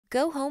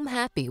Go home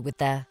happy with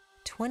the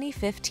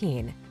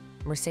 2015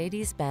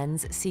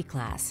 Mercedes-Benz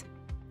C-Class.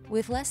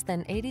 With less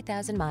than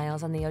 80,000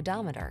 miles on the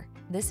odometer,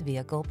 this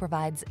vehicle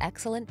provides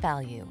excellent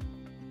value.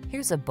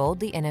 Here's a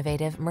boldly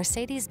innovative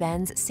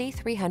Mercedes-Benz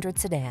C300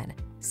 sedan.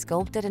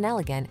 Sculpted and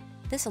elegant,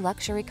 this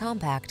luxury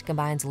compact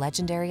combines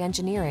legendary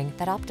engineering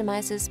that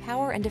optimizes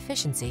power and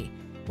efficiency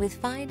with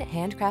fine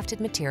handcrafted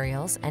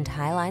materials and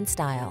highline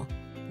style.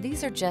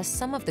 These are just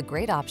some of the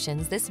great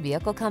options this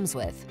vehicle comes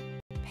with: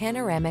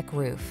 panoramic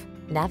roof,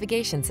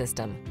 navigation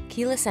system,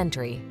 keyless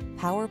entry,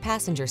 power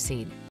passenger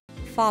seat,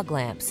 fog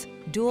lamps,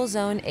 dual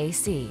zone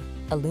AC,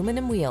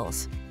 aluminum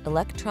wheels,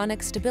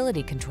 electronic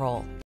stability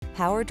control,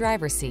 power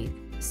driver's seat,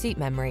 seat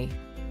memory.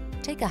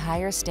 Take a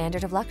higher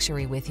standard of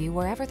luxury with you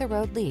wherever the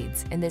road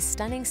leads in this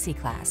stunning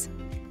C-Class.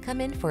 Come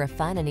in for a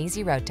fun and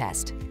easy road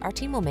test. Our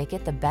team will make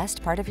it the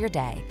best part of your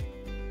day.